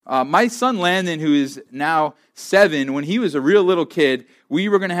My son Landon, who is now 7, when he was a real little kid, we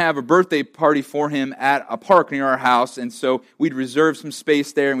were going to have a birthday party for him at a park near our house, and so we'd reserved some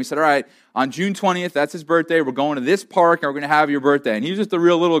space there, and we said, all right, on June 20th, that's his birthday, we're going to this park, and we're going to have your birthday. And he was just a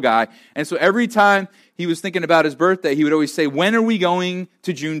real little guy, and so every time he was thinking about his birthday, he would always say, when are we going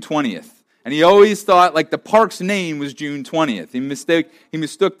to June 20th? And he always thought, like, the park's name was June 20th. He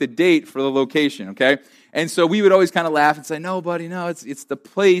mistook the date for the location, okay? And so we would always kind of laugh and say, no, buddy, no, it's the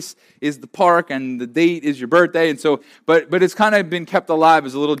place is the park and the date is your birthday. And so, but it's kind of been kept alive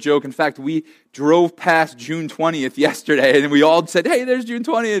as a little joke. In fact, we drove past June 20th yesterday, and we all said, hey, there's June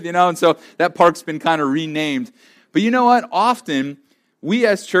 20th, And so that park's been kind of renamed. But you know what? Often, we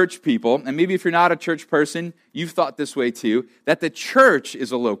as church people, and maybe if you're not a church person, you've thought this way too, that the church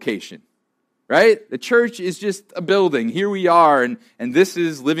is a location. Right? The church is just a building. Here we are, and this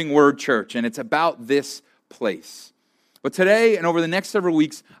is Living Word Church, and it's about this place. But today, and over the next several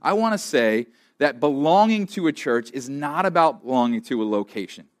weeks, I want to say that belonging to a church is not about belonging to a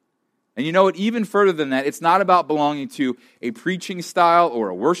location. And you know what? Even further than that, it's not about belonging to a preaching style, or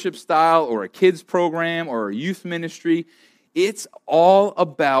a worship style, or a kids program, or a youth ministry. It's all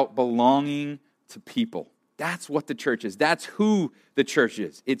about belonging to people. That's what the church is. That's who the church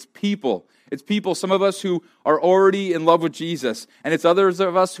is. It's people. It's people, some of us who are already in love with Jesus, and it's others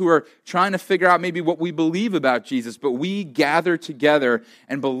of us who are trying to figure out maybe what we believe about Jesus, but we gather together,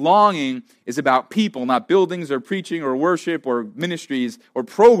 and belonging is about people, not buildings or preaching or worship or ministries or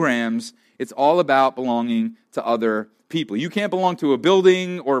programs. It's all about belonging to other people. You can't belong to a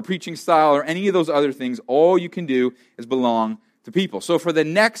building or a preaching style or any of those other things. All you can do is belong to people. So for the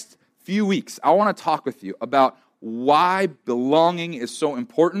next few weeks, I want to talk with you about why belonging is so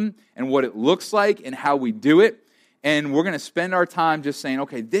important and what it looks like and how we do it. And we're going to spend our time just saying,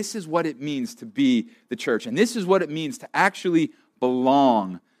 okay, this is what it means to be the church. And this is what it means to actually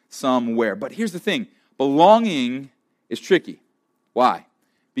belong somewhere. But here's the thing. Belonging is tricky. Why?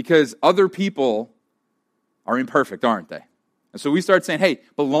 Because other people are imperfect, aren't they? And so we start saying, hey,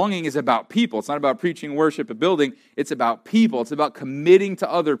 belonging is about people. It's not about preaching, worship, a building. It's about people. It's about committing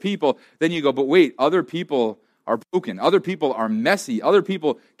to other people. Then you go, but wait, other people are broken. Other people are messy. Other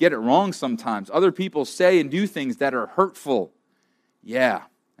people get it wrong sometimes. Other people say and do things that are hurtful. Yeah,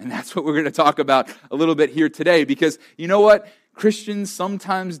 and that's what we're going to talk about a little bit here today, because you know what? Christians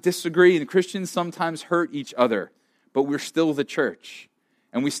sometimes disagree and Christians sometimes hurt each other, but we're still the church,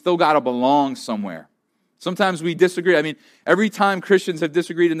 and we still got to belong somewhere. Sometimes we disagree. I mean, every time Christians have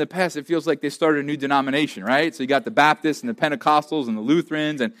disagreed in the past, it feels like they started a new denomination, right? So you got the Baptists and the Pentecostals and the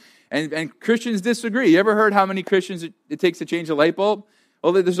Lutherans, and Christians disagree. You ever heard how many Christians it takes to change a light bulb?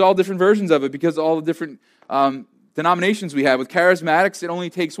 Well, there's all different versions of it because of all the different denominations we have. With charismatics, it only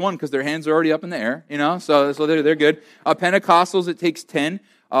takes one because their hands are already up in the air, so they're good. Pentecostals, it takes 10.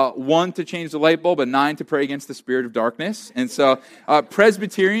 1 to change the light bulb, and 9 to pray against the spirit of darkness. And so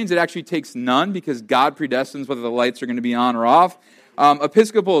Presbyterians, it actually takes none because God predestines whether the lights are going to be on or off.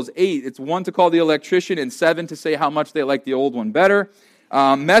 Episcopals, 8. It's 1 to call the electrician and 7 to say how much they like the old one better.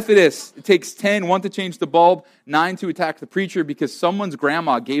 Methodists, it takes 10, 1 to change the bulb, 9 to attack the preacher because someone's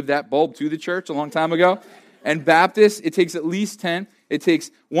grandma gave that bulb to the church a long time ago. And Baptists, it takes at least 10. It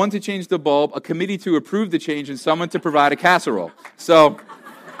takes 1 to change the bulb, a committee to approve the change, and someone to provide a casserole. So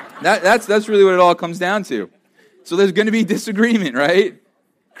that's really what it all comes down to. So there's going to be disagreement, right?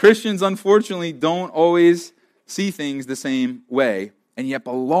 Christians, unfortunately, don't always see things the same way, and yet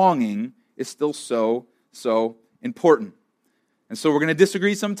belonging is still so important. And so we're going to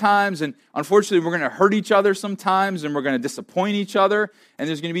disagree sometimes, and unfortunately we're going to hurt each other sometimes, and we're going to disappoint each other, and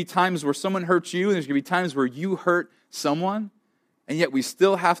there's going to be times where someone hurts you, and there's going to be times where you hurt someone, and yet we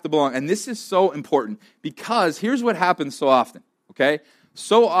still have to belong. And this is so important because here's what happens so often, okay?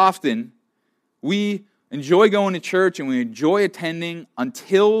 So often we enjoy going to church and we enjoy attending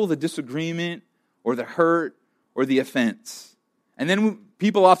until the disagreement or the hurt or the offense. And then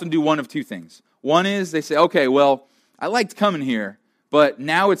people often do one of two things. One is they say, okay, well, I liked coming here, but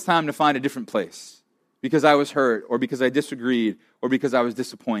now it's time to find a different place because I was hurt or because I disagreed or because I was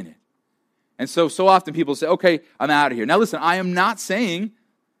disappointed. And so often people say, okay, I'm out of here. Now listen, I am not saying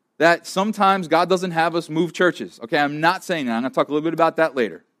that sometimes God doesn't have us move churches. Okay, I'm not saying that. I'm going to talk a little bit about that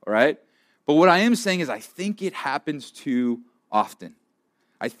later, all right? But what I am saying is I think it happens too often.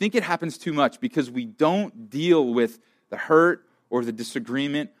 I think it happens too much because we don't deal with the hurt or the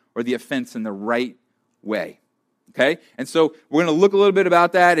disagreement or the offense in the right way. Okay? And so we're going to look a little bit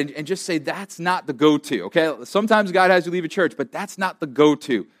about that and just say that's not the go-to. Okay? Sometimes God has you leave a church, but that's not the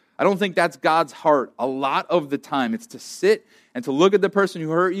go-to. I don't think that's God's heart a lot of the time. It's to sit and to look at the person who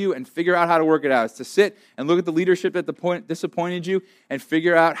hurt you and figure out how to work it out. It's to sit and look at the leadership that disappointed you and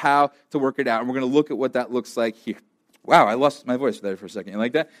figure out how to work it out. And we're going to look at what that looks like here. Wow, I lost my voice there for a second. You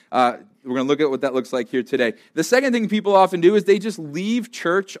like that? We're going to look at what that looks like here today. The second thing people often do is they just leave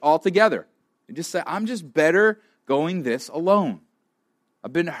church altogether. They just say, I'm just better going this alone.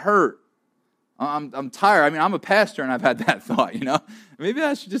 I've been hurt. I'm tired. I mean, I'm a pastor and I've had that thought, Maybe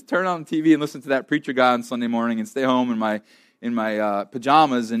I should just turn on TV and listen to that preacher guy on Sunday morning and stay home in my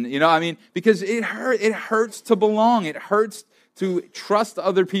pajamas. And, because it hurts to belong. It hurts to trust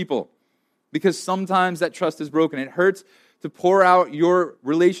other people because sometimes that trust is broken. It hurts to pour out your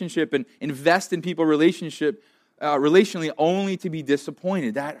relationship and invest in people relationally only to be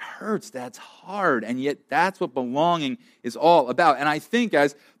disappointed. That hurts. That's hard. And yet that's what belonging is all about. And I think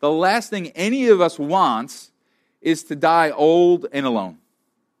as the last thing any of us wants is to die old and alone.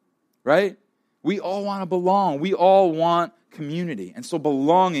 Right? We all want to belong. We all want community. And so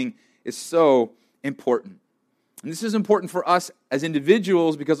belonging is so important. And this is important for us as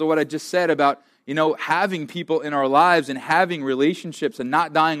individuals because of what I just said about, having people in our lives and having relationships and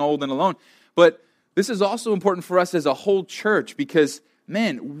not dying old and alone. But this is also important for us as a whole church because,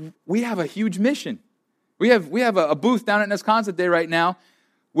 man, we have a huge mission. We have a booth down at Nesconset Day right now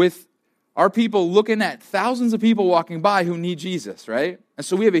with our people looking at thousands of people walking by who need Jesus, right? And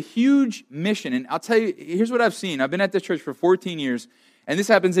so we have a huge mission. And I'll tell you, here's what I've seen. I've been at this church for 14 years, and this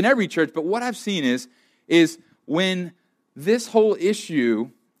happens in every church. But what I've seen is when this whole issue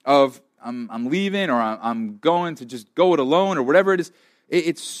of I'm leaving or I'm going to just go it alone or whatever it is,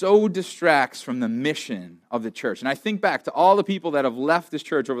 it so distracts from the mission of the church. And I think back to all the people that have left this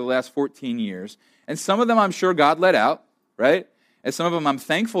church over the last 14 years, and some of them I'm sure God let out, right? And some of them I'm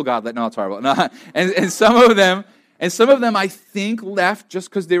thankful God let, no, it's horrible. No, and some of them I think left just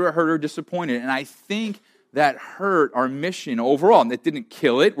because they were hurt or disappointed. And I think that hurt our mission overall. And it didn't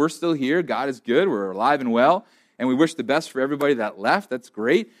kill it. We're still here. God is good. We're alive and well. And we wish the best for everybody that left. That's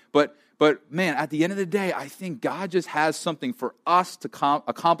great. But man, at the end of the day, I think God just has something for us to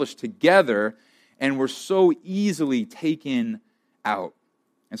accomplish together, and we're so easily taken out.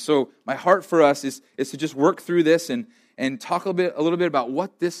 And so my heart for us is to just work through this and talk a little bit about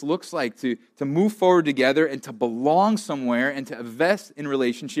what this looks like to move forward together and to belong somewhere and to invest in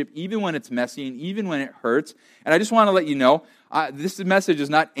relationship even when it's messy and even when it hurts. And I just want to let you know, this message is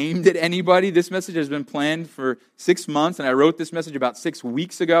not aimed at anybody. This message has been planned for 6 months, and I wrote this message about 6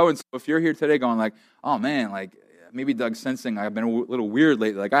 weeks ago. And so if you're here today going like, oh man, like maybe Doug's sensing I've been a little weird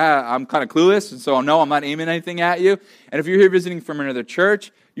lately. Like I'm kind of clueless, and so no, I'm not aiming anything at you. And if you're here visiting from another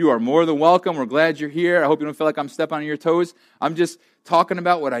church, you are more than welcome. We're glad you're here. I hope you don't feel like I'm stepping on your toes. I'm just talking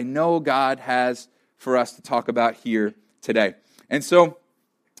about what I know God has for us to talk about here today. And so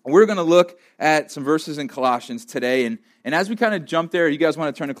we're going to look at some verses in Colossians today. And as we kind of jump there, you guys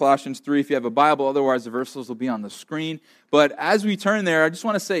want to turn to Colossians 3 if you have a Bible. Otherwise, the verses will be on the screen. But as we turn there, I just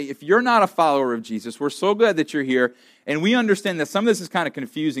want to say, if you're not a follower of Jesus, we're so glad that you're here. And we understand that some of this is kind of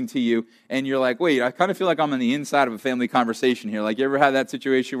confusing to you. And you're like, wait, I kind of feel like I'm on the inside of a family conversation here. Like, you ever had that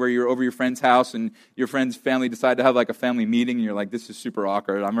situation where you're over your friend's house and your friend's family decide to have like a family meeting and you're like, this is super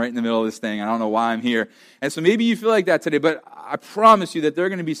awkward. I'm right in the middle of this thing. I don't know why I'm here. And so maybe you feel like that today. But I promise you that there are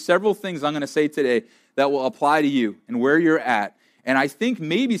going to be several things I'm going to say today that will apply to you and where you're at. And I think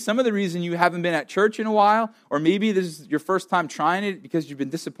maybe some of the reason you haven't been at church in a while, or maybe this is your first time trying it because you've been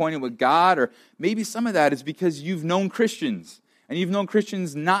disappointed with God, or maybe some of that is because you've known Christians, and you've known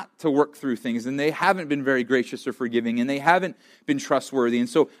Christians not to work through things, and they haven't been very gracious or forgiving, and they haven't been trustworthy. And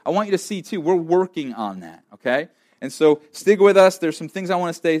so I want you to see, too, we're working on that, okay? And so stick with us. There's some things I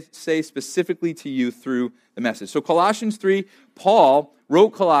want to say specifically to you through the message. So Colossians 3, Paul wrote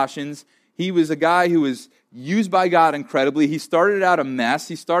Colossians. He was a guy who was used by God incredibly. He started out a mess.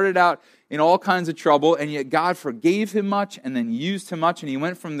 He started out in all kinds of trouble, and yet God forgave him much and then used him much, and he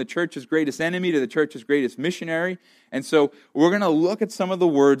went from the church's greatest enemy to the church's greatest missionary. And so we're going to look at some of the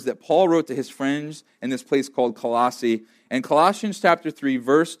words that Paul wrote to his friends in this place called Colossae. And Colossians chapter 3,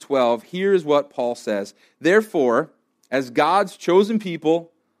 verse 12, here's what Paul says. Therefore, as God's chosen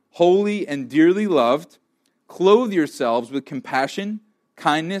people, holy and dearly loved, clothe yourselves with compassion,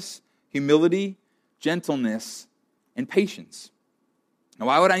 kindness, humility, gentleness, and patience. Now,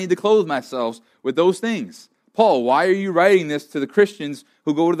 why would I need to clothe myself with those things? Paul, why are you writing this to the Christians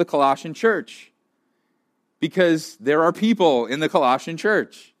who go to the Colossian church? Because there are people in the Colossian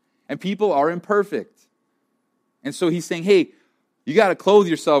church, and people are imperfect. And so he's saying, hey, you got to clothe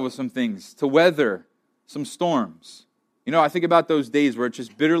yourself with some things to weather some storms. You know, I think about those days where it's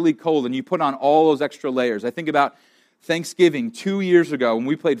just bitterly cold, and you put on all those extra layers. I think about Thanksgiving 2 years ago when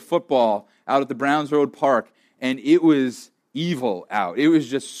we played football out at the Browns Road Park, and it was evil out. It was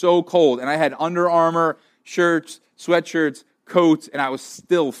just so cold. And I had Under Armour shirts, sweatshirts, coats, and I was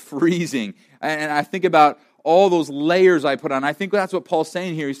still freezing. And I think about all those layers I put on. I think that's what Paul's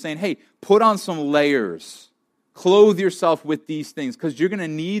saying here. He's saying, hey, put on some layers. Clothe yourself with these things, because you're going to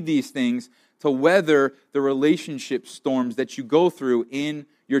need these things to weather the relationship storms that you go through in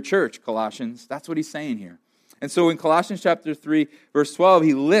your church, Colossians. That's what he's saying here. And so in Colossians chapter 3, verse 12,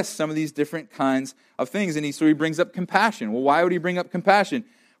 he lists some of these different kinds of things. And so he brings up compassion. Well, why would he bring up compassion?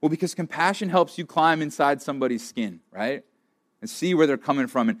 Well, because compassion helps you climb inside somebody's skin, right? And see where they're coming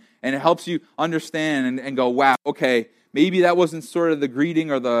from. And it helps you understand and go, wow, okay, maybe that wasn't sort of the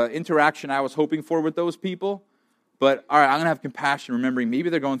greeting or the interaction I was hoping for with those people. But all right, I'm going to have compassion, remembering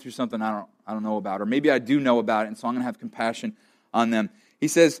maybe they're going through something I don't know about, or maybe I do know about it, and so I'm going to have compassion on them. He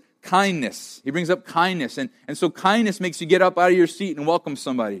says kindness. He brings up kindness, and so kindness makes you get up out of your seat and welcome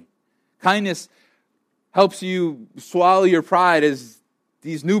somebody. Kindness helps you swallow your pride as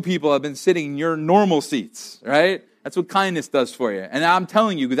these new people have been sitting in your normal seats, right? That's what kindness does for you. And I'm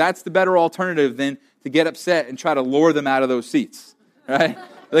telling you, that's the better alternative than to get upset and try to lure them out of those seats, right?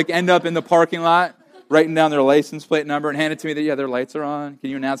 Like end up in the parking lot, writing down their license plate number and hand it to me that, yeah, their lights are on.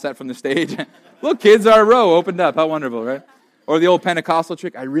 Can you announce that from the stage? Look, kids, our row opened up. How wonderful, right? Or the old Pentecostal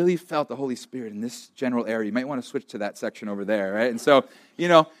trick, I really felt the Holy Spirit in this general area. You might want to switch to that section over there, right? And so,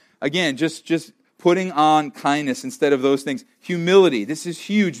 again, just putting on kindness instead of those things. Humility, this is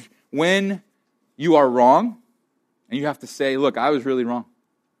huge. When you are wrong, and you have to say, look, I was really wrong.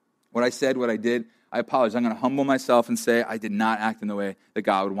 What I said, what I did, I apologize. I'm going to humble myself and say I did not act in the way that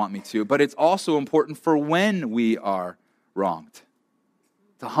God would want me to. But it's also important for when we are wronged,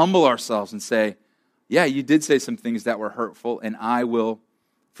 to humble ourselves and say, yeah, you did say some things that were hurtful, and I will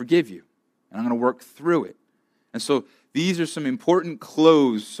forgive you. And I'm going to work through it. And so these are some important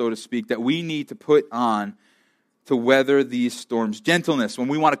clothes, so to speak, that we need to put on to weather these storms. Gentleness, when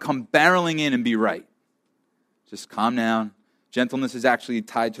we want to come barreling in and be right. Just calm down. Gentleness is actually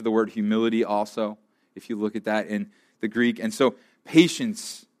tied to the word humility also, if you look at that in the Greek. And so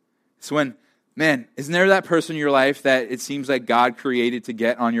patience. It's when, man, isn't there that person in your life that it seems like God created to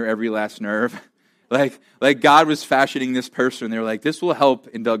get on your every last nerve? Like God was fashioning this person. They were like, this will help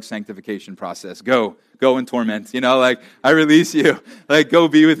in Doug's sanctification process. Go and torment. I release you. Go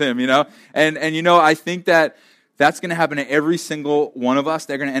be with him, And I think that's going to happen to every single one of us.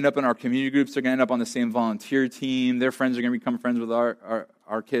 They're going to end up in our community groups. They're going to end up on the same volunteer team. Their friends are going to become friends with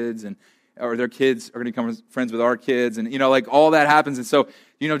our kids, or their kids are going to become friends with our kids. And, all that happens. And so,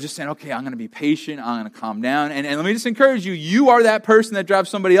 just saying, okay, I'm going to be patient. I'm going to calm down. And let me just encourage you, you are that person that drives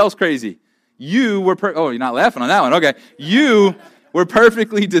somebody else crazy. You were, you're not laughing on that one. Okay. You were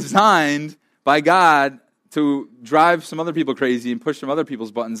perfectly designed by God to drive some other people crazy and push some other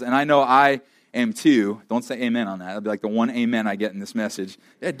people's buttons. And I know I am too. Don't say amen on that. That'll be like the one amen I get in this message.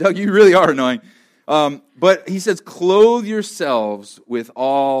 Yeah, Doug, you really are annoying. But he says, clothe yourselves with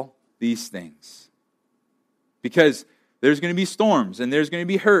all these things. Because there's going to be storms, and there's going to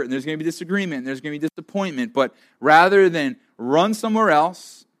be hurt, and there's going to be disagreement, and there's going to be disappointment. But rather than run somewhere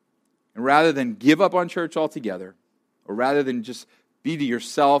else, and rather than give up on church altogether, or rather than just be to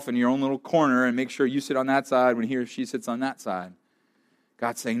yourself in your own little corner and make sure you sit on that side when he or she sits on that side,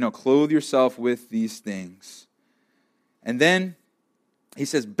 God's saying, no, clothe yourself with these things. And then he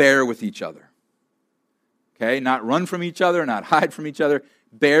says, bear with each other. Okay, not run from each other, not hide from each other,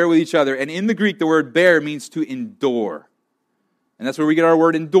 bear with each other. And in the Greek, the word bear means to endure. And that's where we get our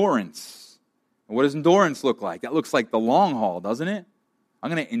word endurance. And what does endurance look like? That looks like the long haul, doesn't it? I'm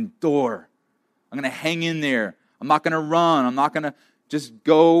going to endure. I'm going to hang in there. I'm not going to run. I'm not going to just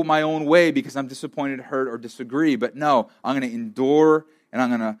go my own way because I'm disappointed, hurt, or disagree. But no, I'm going to endure, and I'm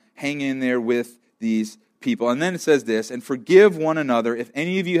going to hang in there with these people. And then it says this, and forgive one another if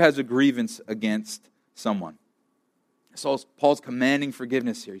any of you has a grievance against someone. So Paul's commanding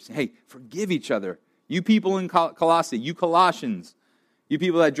forgiveness here. He's saying, hey, forgive each other. You people in Colossae, you Colossians, you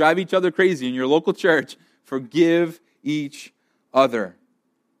people that drive each other crazy in your local church, forgive each other.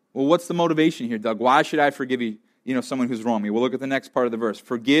 Well, what's the motivation here, Doug? Why should I forgive someone who's wronged me? We'll look at the next part of the verse.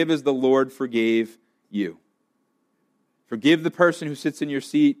 Forgive as the Lord forgave you. Forgive the person who sits in your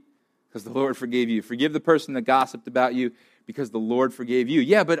seat because the Lord forgave you. Forgive the person that gossiped about you because the Lord forgave you.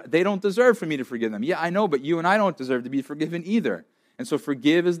 Yeah, but they don't deserve for me to forgive them. Yeah, I know, but you and I don't deserve to be forgiven either. And so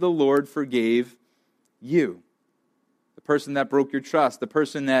forgive as the Lord forgave you. The person that broke your trust, the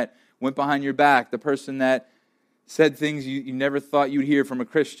person that went behind your back, the person that said things you never thought you'd hear from a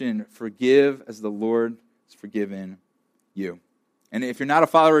Christian. Forgive as the Lord has forgiven you. And if you're not a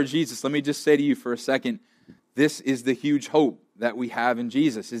follower of Jesus, let me just say to you for a second, this is the huge hope that we have in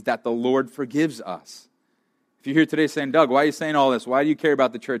Jesus, is that the Lord forgives us. If you're here today saying, Doug, why are you saying all this? Why do you care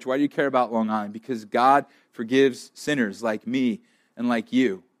about the church? Why do you care about Long Island? Because God forgives sinners like me and like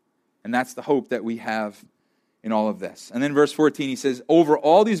you. And that's the hope that we have in all of this. And then verse 14, he says, over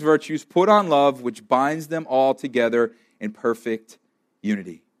all these virtues, put on love, which binds them all together in perfect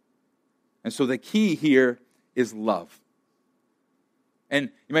unity. And so the key here is love.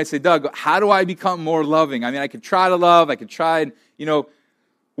 And you might say, Doug, how do I become more loving? I mean, I could try to love, I could try and,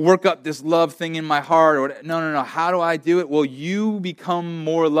 work up this love thing in my heart. Or no. How do I do it? Well, you become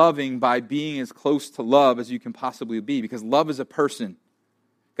more loving by being as close to love as you can possibly be, because love is a person.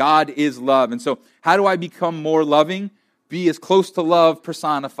 God is love. And so how do I become more loving? Be as close to love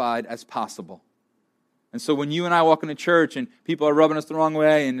personified as possible. And so when you and I walk into church and people are rubbing us the wrong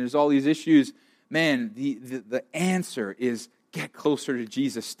way and there's all these issues, man, the answer is get closer to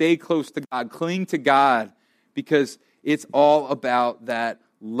Jesus. Stay close to God. Cling to God, because it's all about that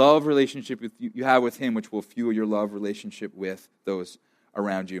love relationship you have with Him, which will fuel your love relationship with those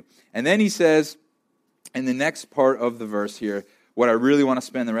around you. And then he says, in the next part of the verse here, what I really want to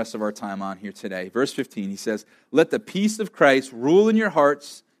spend the rest of our time on here today. Verse 15, he says, let the peace of Christ rule in your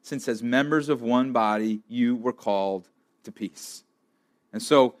hearts, since as members of one body, you were called to peace. And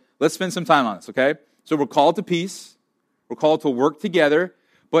so, let's spend some time on this, okay? So we're called to peace. We're called to work together.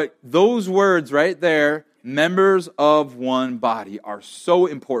 But those words right there, members of one body, are so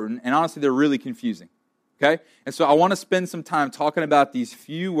important. And honestly, they're really confusing, okay? And so I want to spend some time talking about these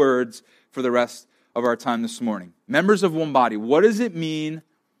few words for the rest of our time this morning. Members of one body. What does it mean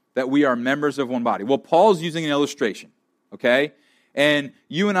that we are members of one body? Well, Paul's using an illustration, okay? And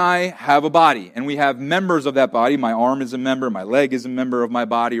you and I have a body, and we have members of that body. My arm is a member, my leg is a member of my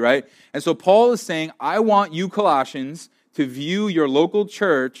body, right? And so Paul is saying, I want you Colossians to view your local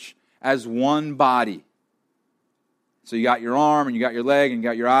church as one body. So you got your arm, and you got your leg, and you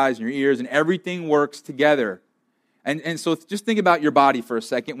got your eyes, and your ears, and everything works together. And so just think about your body for a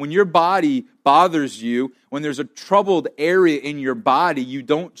second. When your body bothers you, when there's a troubled area in your body, you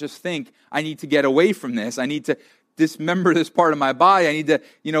don't just think, I need to get away from this. I need to dismember this part of my body. I need to,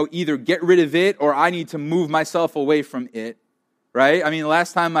 either get rid of it or I need to move myself away from it, right? I mean, the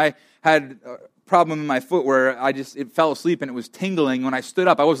last time I had a problem in my foot where it fell asleep and it was tingling. When I stood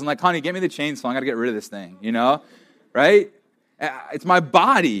up, I wasn't like, honey, get me the chainsaw. I got to get rid of this thing, right? It's my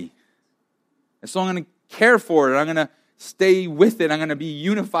body. And so I'm going to care for it. I'm going to stay with it. I'm going to be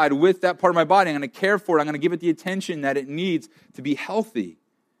unified with that part of my body. I'm going to care for it. I'm going to give it the attention that it needs to be healthy.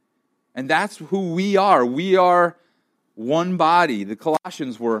 And that's who we are. We are one body. The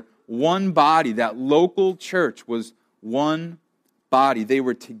Colossians were one body. That local church was one body. They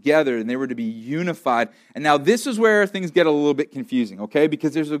were together and they were to be unified. And now this is where things get a little bit confusing, okay?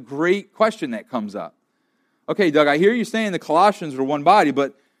 Because there's a great question that comes up. Okay, Doug, I hear you saying the Colossians were one body,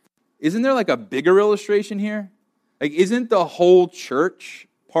 but isn't there like a bigger illustration here? Like, isn't the whole church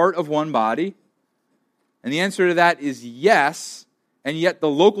part of one body? And the answer to that is yes, and yet the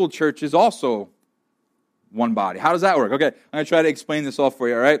local church is also one body. How does that work? Okay, I'm going to try to explain this all for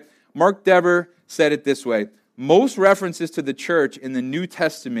you, all right? Mark Dever said it this way. Most references to the church in the New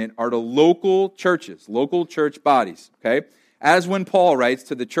Testament are to local churches, local church bodies, okay? As when Paul writes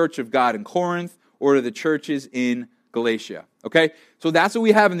to the church of God in Corinth or to the churches in Galatia, okay? So that's what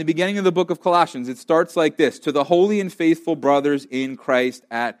we have in the beginning of the book of Colossians. It starts like this: to the holy and faithful brothers in Christ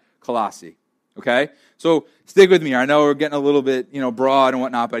at Colossae, okay? So stick with me here. I know we're getting a little bit, broad and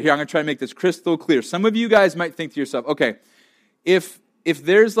whatnot, but here I'm going to try to make this crystal clear. Some of you guys might think to yourself, okay, if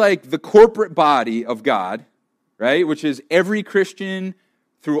there's like the corporate body of God, right, which is every Christian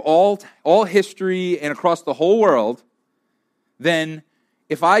through all history and across the whole world, then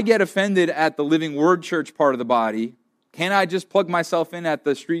if I get offended at the Living Word Church part of the body, can't I just plug myself in at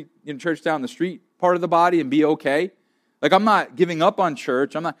the street, church down the street part of the body and be okay? Like, I'm not giving up on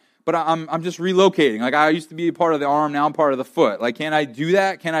church. But I'm just relocating. Like, I used to be a part of the arm, now I'm part of the foot. Like, can I do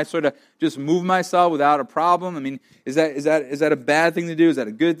that? Can I sort of just move myself without a problem? I mean, is that a bad thing to do? Is that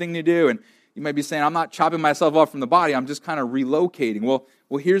a good thing to do? And you might be saying, I'm not chopping myself off from the body. I'm just kind of relocating. Well,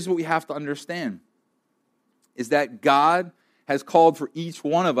 here's what we have to understand, is that God has called for each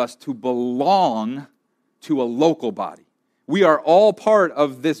one of us to belong to a local body. We are all part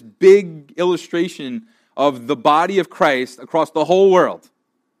of this big illustration of the body of Christ across the whole world.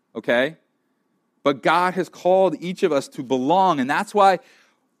 Okay? But God has called each of us to belong, and that's why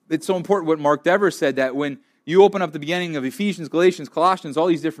it's so important what Mark Dever said, that when you open up the beginning of Ephesians, Galatians, Colossians, all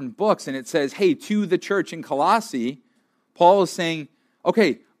these different books, and it says, hey, to the church in Colossae, Paul is saying,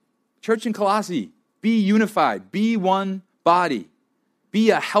 okay, church in Colossae, be unified, be one body, be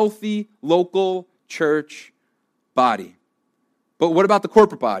a healthy local church body. But what about the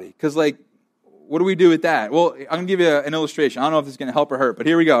corporate body? Because what do we do with that? Well, I'm going to give you an illustration. I don't know if this is going to help or hurt, but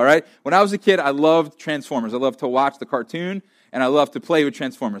here we go, all right? When I was a kid, I loved Transformers. I loved to watch the cartoon, and I loved to play with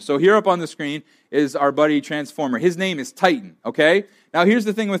Transformers. So here up on the screen is our buddy Transformer. His name is Titan, okay? Now, here's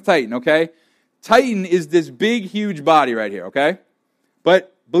the thing with Titan, okay? Titan is this big, huge body right here, okay?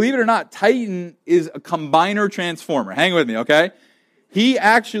 But believe it or not, Titan is a combiner transformer. Hang with me, okay? He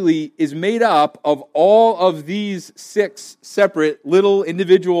actually is made up of all of these 6 separate little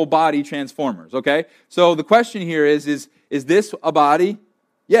individual body transformers, okay? So the question here is this a body?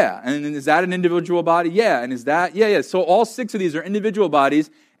 Yeah. And is that an individual body? Yeah. And is that? Yeah. So all 6 of these are individual bodies.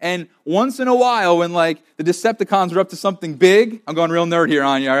 And once in a while, when like the Decepticons are up to something big, I'm going real nerd here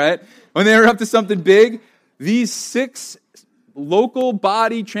on you, all right? When they're up to something big, these 6 local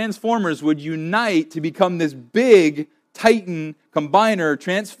body transformers would unite to become this big Titan combiner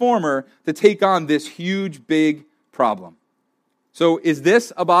transformer to take on this huge, big problem. So is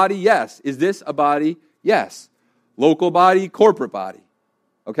this a body? Yes. Is this a body? Yes. Local body, corporate body.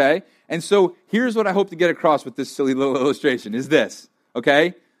 Okay? And so here's what I hope to get across with this silly little illustration is this.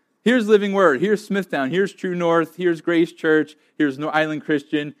 Okay? Here's Living Word. Here's Smithtown. Here's True North. Here's Grace Church. Here's North Island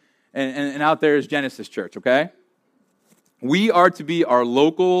Christian. And out there is Genesis Church. Okay? We are to be our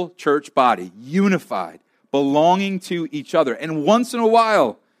local church body, unified, belonging to each other. And once in a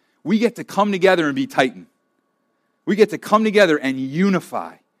while, we get to come together and be Titan. We get to come together and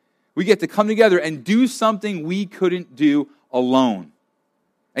unify. We get to come together and do something we couldn't do alone.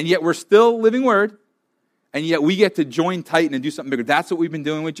 And yet we're still Living Word, and yet we get to join Titan and do something bigger. That's what we've been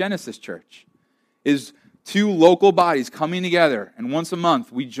doing with Genesis Church, is 2 local bodies coming together, and once a month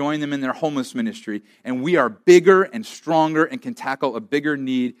we join them in their homeless ministry, and we are bigger and stronger and can tackle a bigger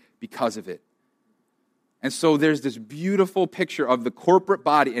need because of it. And so there's this beautiful picture of the corporate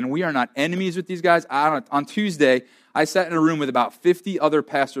body, and we are not enemies with these guys. On Tuesday, I sat in a room with about 50 other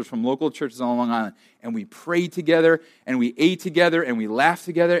pastors from local churches on Long Island, and we prayed together, and we ate together, and we laughed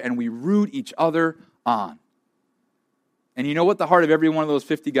together, and we root each other on. And you know what the heart of every one of those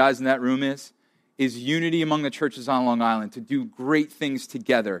 50 guys in that room is? Is unity among the churches on Long Island, to do great things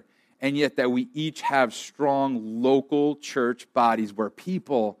together, and yet that we each have strong local church bodies where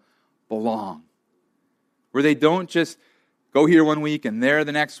people belong. Where they don't just go here one week and there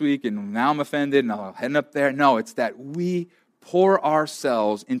the next week, and now I'm offended and I'll head up there. No, it's that we pour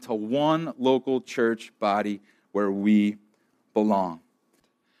ourselves into one local church body where we belong.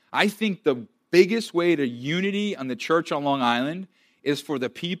 I think the biggest way to unity on the church on Long Island is for the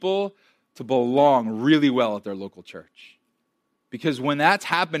people to belong really well at their local church. Because when that's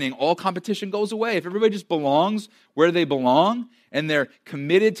happening, all competition goes away. If everybody just belongs where they belong and they're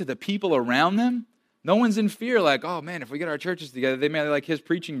committed to the people around them, no one's in fear like, oh man, if we get our churches together, they may like his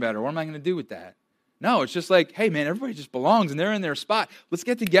preaching better. What am I going to do with that? No, it's just like, hey man, everybody just belongs and they're in their spot. Let's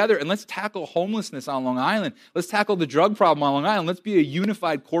get together and let's tackle homelessness on Long Island. Let's tackle the drug problem on Long Island. Let's be a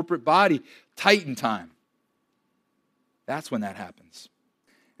unified corporate body. Titan time. That's when that happens.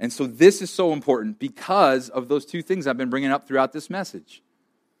 And so this is so important because of those 2 things I've been bringing up throughout this message.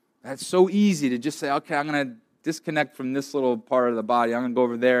 That's so easy to just say, okay, I'm going to disconnect from this little part of the body. I'm going to go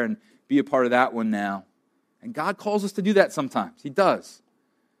over there and be a part of that one now. And God calls us to do that sometimes. He does.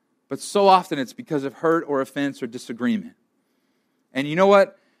 But so often it's because of hurt or offense or disagreement. And you know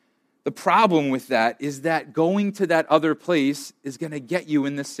what? The problem with that is that going to that other place is going to get you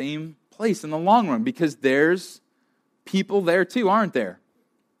in the same place in the long run because there's people there too, aren't there?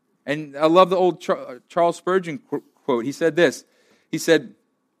 And I love the old Charles Spurgeon quote. He said this. He said,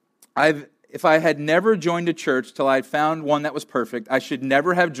 if I had never joined a church till I had found one that was perfect, I should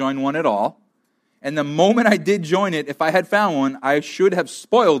never have joined one at all. And the moment I did join it, if I had found one, I should have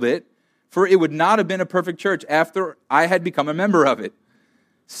spoiled it, for it would not have been a perfect church after I had become a member of it.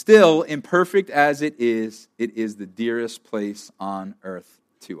 Still, imperfect as it is the dearest place on earth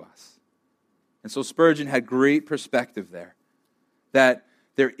to us. And so Spurgeon had great perspective there, that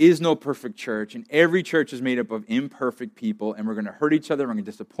there is no perfect church, and every church is made up of imperfect people, and we're going to hurt each other, we're going to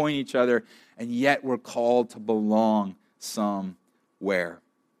disappoint each other, and yet we're called to belong somewhere.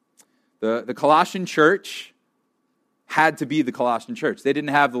 The Colossian church had to be the Colossian church. They didn't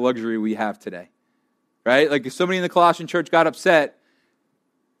have the luxury we have today, right? Like if somebody in the Colossian church got upset,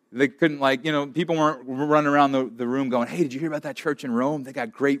 they couldn't people weren't running around the room going, hey, did you hear about that church in Rome? They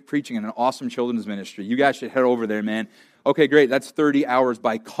got great preaching and an awesome children's ministry. You guys should head over there, man. Okay, great. That's 30 hours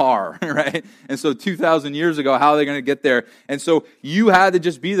by car, right? And so 2,000 years ago, how are they going to get there? And so you had to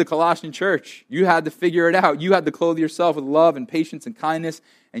just be the Colossian church. You had to figure it out. You had to clothe yourself with love and patience and kindness,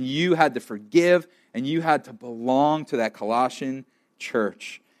 and you had to forgive, and you had to belong to that Colossian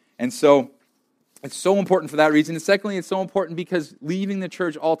church. And so it's so important for that reason. And secondly, it's so important because leaving the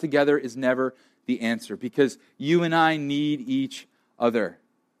church altogether is never the answer, because you and I need each other.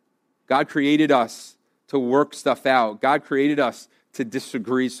 God created us to work stuff out. God created us to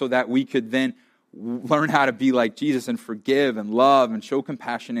disagree so that we could then learn how to be like Jesus and forgive and love and show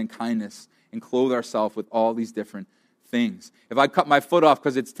compassion and kindness and clothe ourselves with all these different things. If I cut my foot off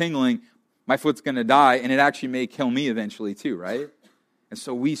because it's tingling, my foot's going to die, and it actually may kill me eventually too, right? And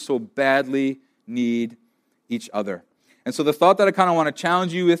so we so badly need each other. And so the thought that I kind of want to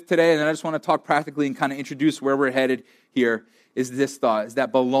challenge you with today, and then I just want to talk practically and kind of introduce where we're headed here, is this thought, is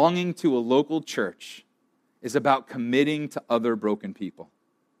that belonging to a local church is about committing to other broken people.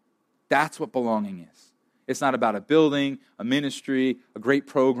 That's what belonging is. It's not about a building, a ministry, a great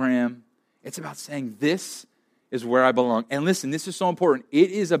program. It's about saying, this is where I belong. And listen, this is so important.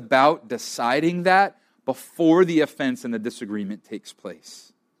 It is about deciding that before the offense and the disagreement takes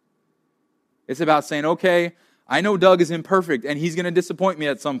place. It's about saying, okay, I know Doug is imperfect and he's going to disappoint me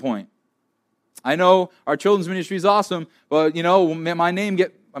at some point. I know our children's ministry is awesome, but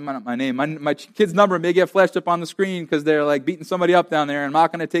my kid's number may get flashed up on the screen because they're like beating somebody up down there, and I'm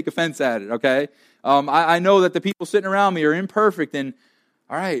not going to take offense at it, okay? I know that the people sitting around me are imperfect, and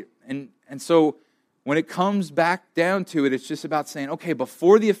all right, and so when it comes back down to it, it's just about saying, okay,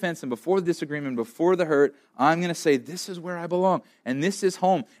 before the offense and before the disagreement, before the hurt, I'm going to say, this is where I belong, and this is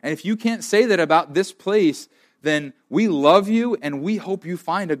home. And if you can't say that about this place, then we love you, and we hope you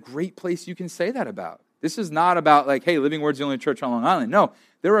find a great place you can say that about. This is not about like, hey, Living Word's the only church on Long Island. No,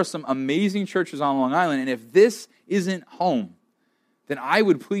 there are some amazing churches on Long Island, and if this isn't home, then I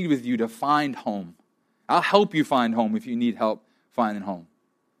would plead with you to find home. I'll help you find home if you need help finding home.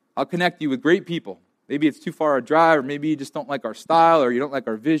 I'll connect you with great people. Maybe it's too far a drive, or maybe you just don't like our style, or you don't like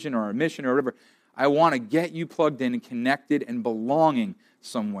our vision or our mission or whatever. I want to get you plugged in and connected and belonging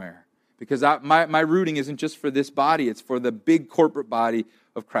somewhere. Because my rooting isn't just for this body, it's for the big corporate body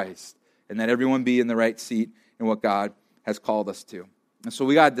of Christ. And that everyone be in the right seat in what God has called us to. And so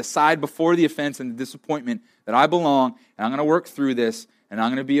we got to decide before the offense and the disappointment that I belong, and I'm going to work through this, and I'm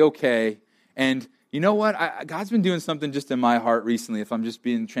going to be okay. And you know what? God's been doing something just in my heart recently, if I'm just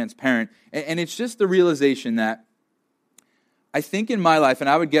being transparent. And it's just the realization that I think in my life, and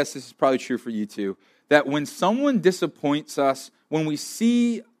I would guess this is probably true for you too, that when someone disappoints us, when we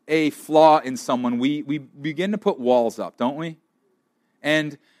see a flaw in someone, we begin to put walls up, don't we?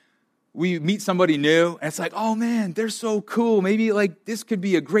 And we meet somebody new, and it's like, oh man, they're so cool. Maybe like this could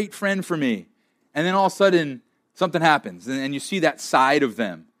be a great friend for me. And then all of a sudden, something happens, and you see that side of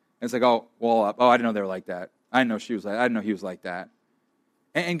them. And it's like, oh, wall up. Oh, I didn't know they were like that. I didn't know she was like. I didn't know he was like that.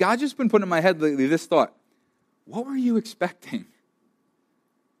 And God's just been putting in my head lately this thought: what were you expecting?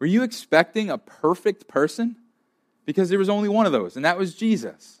 Were you expecting a perfect person? Because there was only one of those, and that was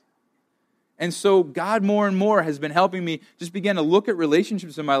Jesus. And so God more and more has been helping me just begin to look at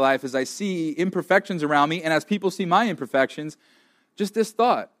relationships in my life as I see imperfections around me, and as people see my imperfections, just this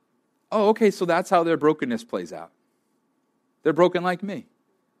thought, oh, okay, so that's how their brokenness plays out. They're broken like me.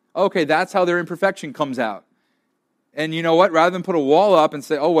 Okay, that's how their imperfection comes out. And you know what? Rather than put a wall up and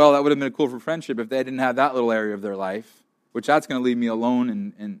say, oh, well, that would have been cool for friendship if they didn't have that little area of their life, which that's going to leave me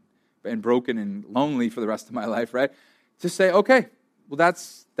alone and broken and lonely for the rest of my life, right? Just say, okay, well,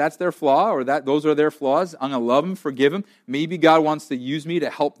 that's their flaw, or those are their flaws. I'm going to love them, forgive them. Maybe God wants to use me to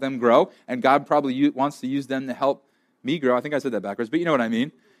help them grow, and God probably wants to use them to help me grow. I think I said that backwards, but you know what I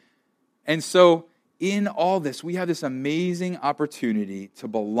mean. And so in all this, we have this amazing opportunity to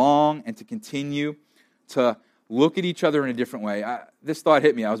belong and to continue to look at each other in a different way. This thought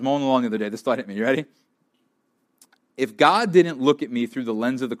hit me. I was mowing the lawn the other day. This thought hit me. You ready? If God didn't look at me through the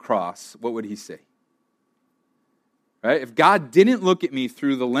lens of the cross, what would he see? Right? If God didn't look at me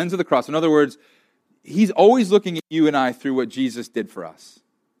through the lens of the cross, in other words, he's always looking at you and I through what Jesus did for us.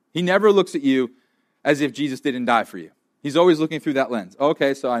 He never looks at you as if Jesus didn't die for you. He's always looking through that lens.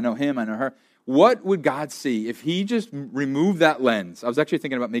 Okay, so I know him, I know her. What would God see if he just removed that lens? I was actually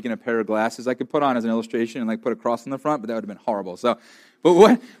thinking about making a pair of glasses I could put on as an illustration and like put a cross in the front, but that would have been horrible.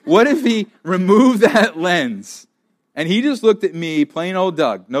 But what if he removed that lens and he just looked at me, plain old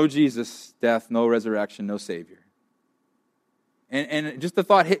Doug, no Jesus, death, no resurrection, no Savior. And just the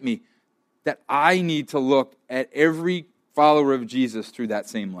thought hit me that I need to look at every follower of Jesus through that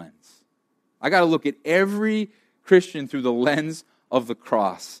same lens. I got to look at every Christian through the lens of the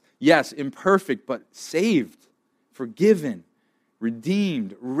cross. Yes, imperfect, but saved, forgiven,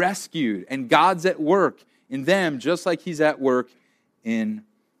 redeemed, rescued, and God's at work in them just like he's at work in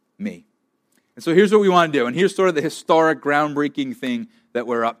me. And so here's what we want to do, and here's sort of the historic, groundbreaking thing that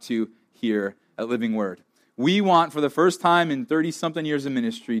we're up to here at Living Word. We want, for the first time in 30-something years of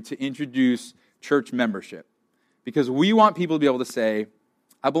ministry, to introduce church membership. Because we want people to be able to say,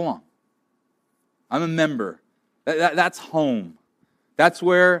 I belong. I'm a member. That's home. That's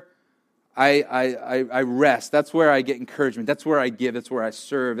where I rest. That's where I get encouragement. That's where I give. That's where I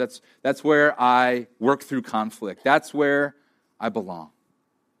serve. That's where I work through conflict. That's where I belong.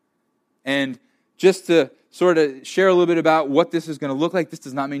 And just to sort of share a little bit about what this is going to look like, this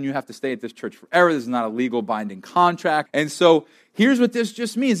does not mean you have to stay at this church forever. This is not a legal binding contract. And so here's what this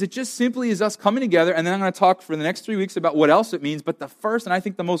just means. It just simply is us coming together, and then I'm going to talk for the next 3 weeks about what else it means. But the first, and I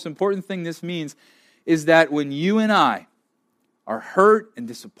think the most important thing this means, is that when you and I are hurt and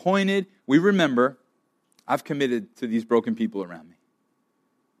disappointed, we remember, I've committed to these broken people around me.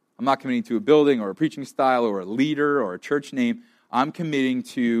 I'm not committing to a building or a preaching style or a leader or a church name. I'm committing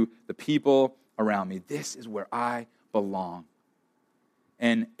to the people around me. This is where I belong.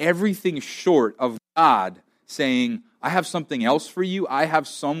 And everything short of God saying, I have something else for you, I have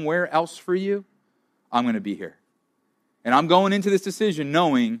somewhere else for you, I'm going to be here. And I'm going into this decision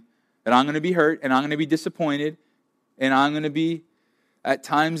knowing that I'm going to be hurt and I'm going to be disappointed and I'm going to be at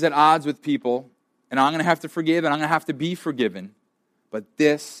times at odds with people and I'm going to have to forgive and I'm going to have to be forgiven. But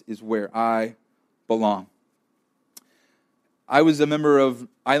this is where I belong. I was a member of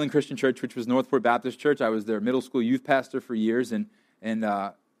Island Christian Church, which was Northport Baptist Church. I was their middle school youth pastor for years, and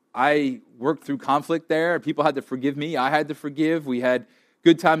I worked through conflict there. People had to forgive me. I had to forgive. We had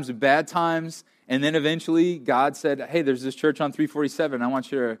good times and bad times, and then eventually God said, hey, there's this church on 347. I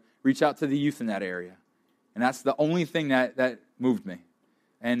want you to reach out to the youth in that area. And that's the only thing that moved me.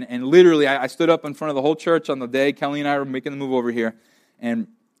 And literally, I stood up in front of the whole church on the day Kelly and I were making the move over here, and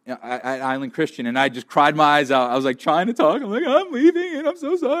at Island Christian, and I just cried my eyes out. I was like trying to talk. I'm like, I'm leaving, and I'm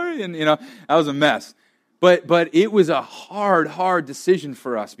so sorry. And, that was a mess. But it was a hard decision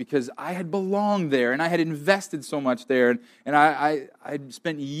for us because I had belonged there, and I had invested so much there. And I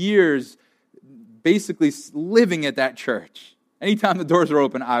spent years basically living at that church. Anytime the doors were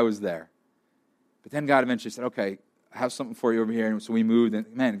open, I was there. But then God eventually said, okay, I have something for you over here. And so we moved, and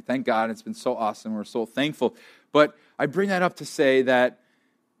man, thank God, it's been so awesome. We're so thankful. But I bring that up to say that,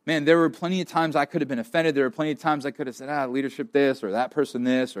 man, there were plenty of times I could have been offended. There were plenty of times I could have said, leadership this, or that person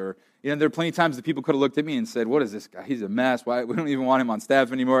this, or, there were plenty of times that people could have looked at me and said, what is this guy? He's a mess. Why? We don't even want him on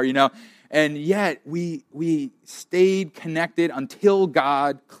staff anymore, And yet, we stayed connected until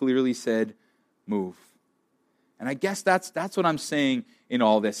God clearly said, move. And I guess that's what I'm saying in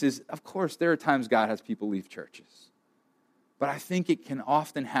all this is, of course, there are times God has people leave churches. But I think it can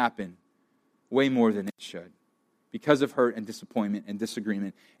often happen way more than it should, because of hurt and disappointment and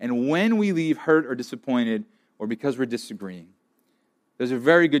disagreement. And when we leave hurt or disappointed, or because we're disagreeing, there's a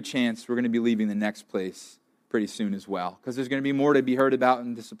very good chance we're going to be leaving the next place pretty soon as well, because there's going to be more to be hurt about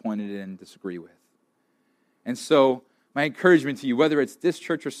and disappointed and disagree with. And so my encouragement to you, whether it's this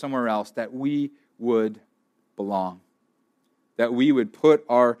church or somewhere else, that we would belong, that we would put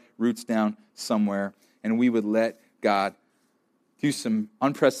our roots down somewhere, and we would let God do some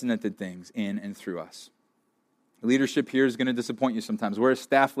unprecedented things in and through us. Leadership here is going to disappoint you sometimes. We're a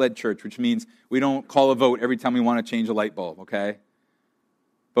staff-led church, which means we don't call a vote every time we want to change a light bulb, okay?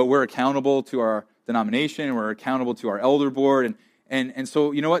 But we're accountable to our denomination, we're accountable to our elder board, and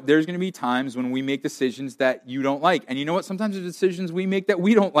so, you know what? There's going to be times when we make decisions that you don't like. And you know what? Sometimes there's decisions we make that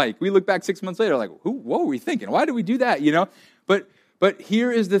we don't like. We look back 6 months later like, what were we thinking? Why did we do that, But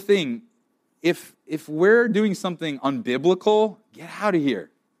here is the thing. If we're doing something unbiblical, get out of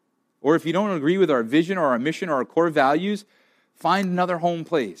here. Or if you don't agree with our vision or our mission or our core values, find another home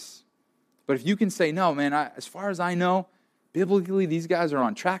place. But if you can say, no, man, as far as I know, biblically these guys are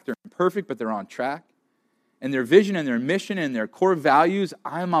on track. They're imperfect, but they're on track. And their vision and their mission and their core values,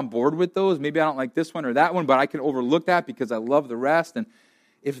 I'm on board with those. Maybe I don't like this one or that one, but I can overlook that because I love the rest. And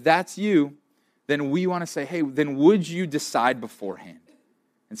if that's you, then we want to say, hey, then would you decide beforehand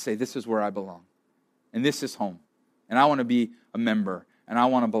and say, this is where I belong, and this is home, and I want to be a member, and I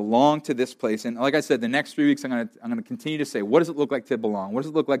want to belong to this place. And like I said, the next 3 weeks, I'm going to continue to say, what does it look like to belong? What does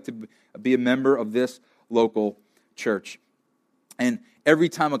it look like to be a member of this local church? And every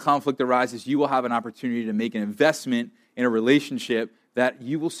time a conflict arises, you will have an opportunity to make an investment in a relationship that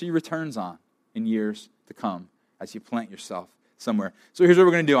you will see returns on in years to come as you plant yourself somewhere. So here's what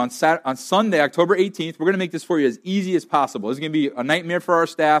we're going to do. On Sunday, October 18th, we're going to make this for you as easy as possible. It's going to be a nightmare for our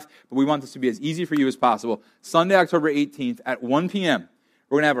staff, but we want this to be as easy for you as possible. Sunday, October 18th at 1 p.m.,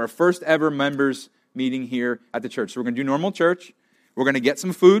 we're going to have our first ever members meeting here at the church. So we're going to do normal church. We're going to get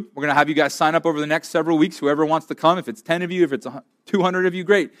some food. We're going to have you guys sign up over the next several weeks, whoever wants to come. If it's 10 of you, if it's 200 of you,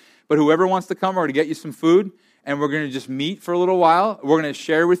 great. But whoever wants to come, we're going to get you some food, and we're going to just meet for a little while. We're going to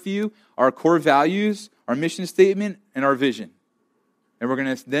share with you our core values, our mission statement, and our vision. And we're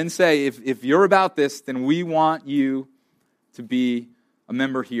going to then say, if you're about this, then we want you to be a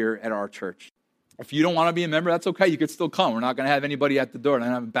member here at our church. If you don't want to be a member, that's okay. You could still come. We're not going to have anybody at the door. We're not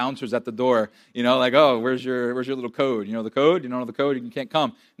going to have bouncers at the door, like, oh, where's your little code? You know the code? You don't know the code? You can't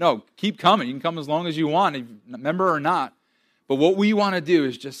come. No, keep coming. You can come as long as you want, if you're a member or not. But what we want to do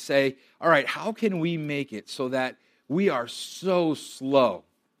is just say, all right, how can we make it so that we are so slow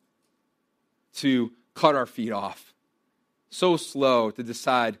to cut our feet off, so slow to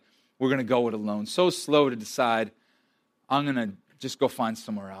decide we're going to go it alone, so slow to decide I'm going to just go find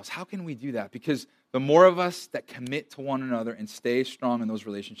somewhere else. How can we do that? Because the more of us that commit to one another and stay strong in those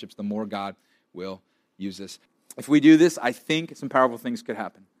relationships, the more God will use us. If we do this, I think some powerful things could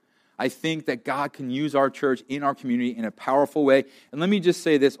happen. I think that God can use our church in our community in a powerful way. And let me just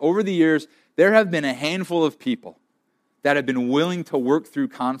say this. Over the years, there have been a handful of people that have been willing to work through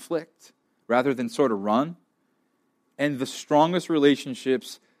conflict rather than sort of run. And the strongest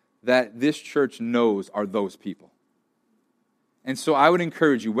relationships that this church knows are those people. And so I would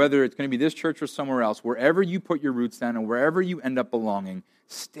encourage you, whether it's going to be this church or somewhere else, wherever you put your roots down and wherever you end up belonging,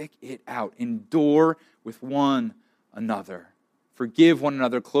 stick it out. Endure with one another. Forgive one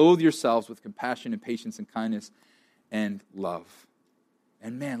another. Clothe yourselves with compassion and patience and kindness and love.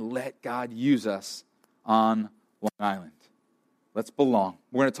 And man, let God use us on Long Island. Let's belong.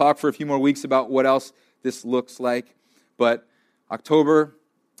 We're going to talk for a few more weeks about what else this looks like. But October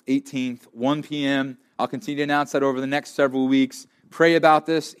 18th, 1 p.m., I'll continue to announce that over the next several weeks. Pray about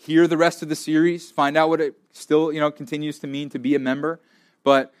this. Hear the rest of the series. Find out what it still, continues to mean to be a member.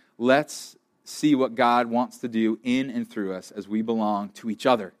 But let's see what God wants to do in and through us as we belong to each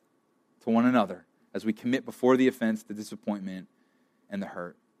other, to one another, as we commit before the offense, the disappointment, and the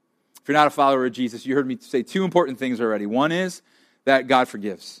hurt. If you're not a follower of Jesus, you heard me say two important things already. One is that God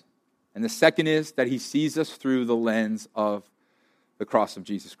forgives. And the second is that he sees us through the lens of the cross of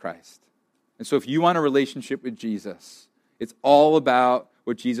Jesus Christ. And so if you want a relationship with Jesus, it's all about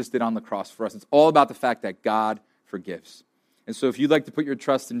what Jesus did on the cross for us. It's all about the fact that God forgives. And so if you'd like to put your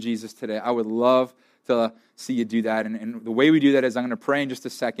trust in Jesus today, I would love to see you do that. And the way we do that is I'm going to pray in just a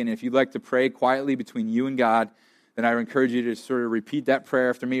second. If you'd like to pray quietly between you and God, then I would encourage you to sort of repeat that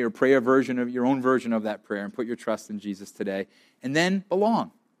prayer after me or pray your own version of that prayer and put your trust in Jesus today. And then belong.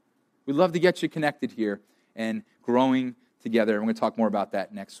 We'd love to get you connected here and growing together. And we're going to talk more about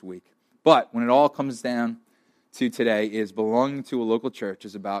that next week. But when it all comes down to today is belonging to a local church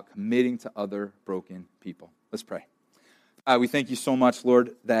is about committing to other broken people. Let's pray. We thank you so much,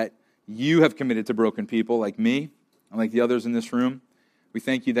 Lord, that you have committed to broken people like me and like the others in this room. We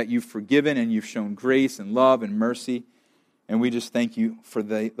thank you that you've forgiven and you've shown grace and love and mercy. And we just thank you for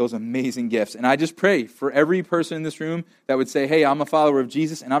those amazing gifts. And I just pray for every person in this room that would say, hey, I'm a follower of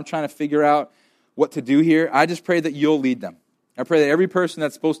Jesus and I'm trying to figure out what to do here. I just pray that you'll lead them. I pray that every person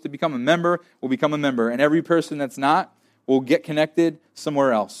that's supposed to become a member will become a member, and every person that's not will get connected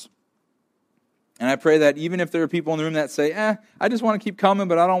somewhere else. And I pray that even if there are people in the room that say, I just want to keep coming,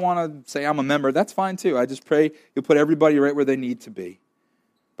 but I don't want to say I'm a member, that's fine too. I just pray you'll put everybody right where they need to be.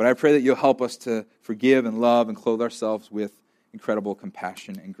 But I pray that you'll help us to forgive and love and clothe ourselves with incredible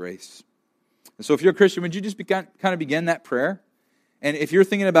compassion and grace. And so if you're a Christian, would you just begin that prayer? And if you're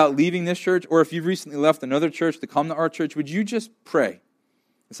thinking about leaving this church, or if you've recently left another church to come to our church, would you just pray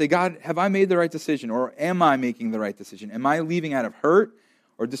and say, God, have I made the right decision, or am I making the right decision? Am I leaving out of hurt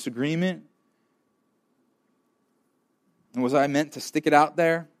or disagreement? And was I meant to stick it out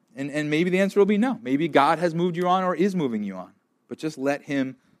there? And maybe the answer will be no. Maybe God has moved you on or is moving you on. But just let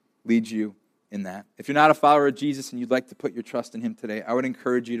him lead you in that. If you're not a follower of Jesus and you'd like to put your trust in him today, I would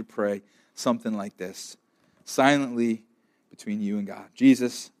encourage you to pray something like this, silently between you and God.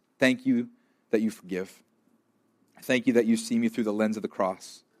 Jesus, thank you that you forgive. Thank you that you see me through the lens of the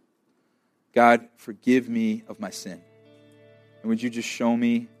cross. God, forgive me of my sin. And would you just show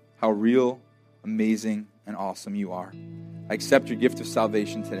me how real, amazing, and awesome you are. I accept your gift of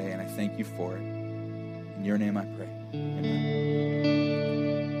salvation today, and I thank you for it. In your name I pray. Amen.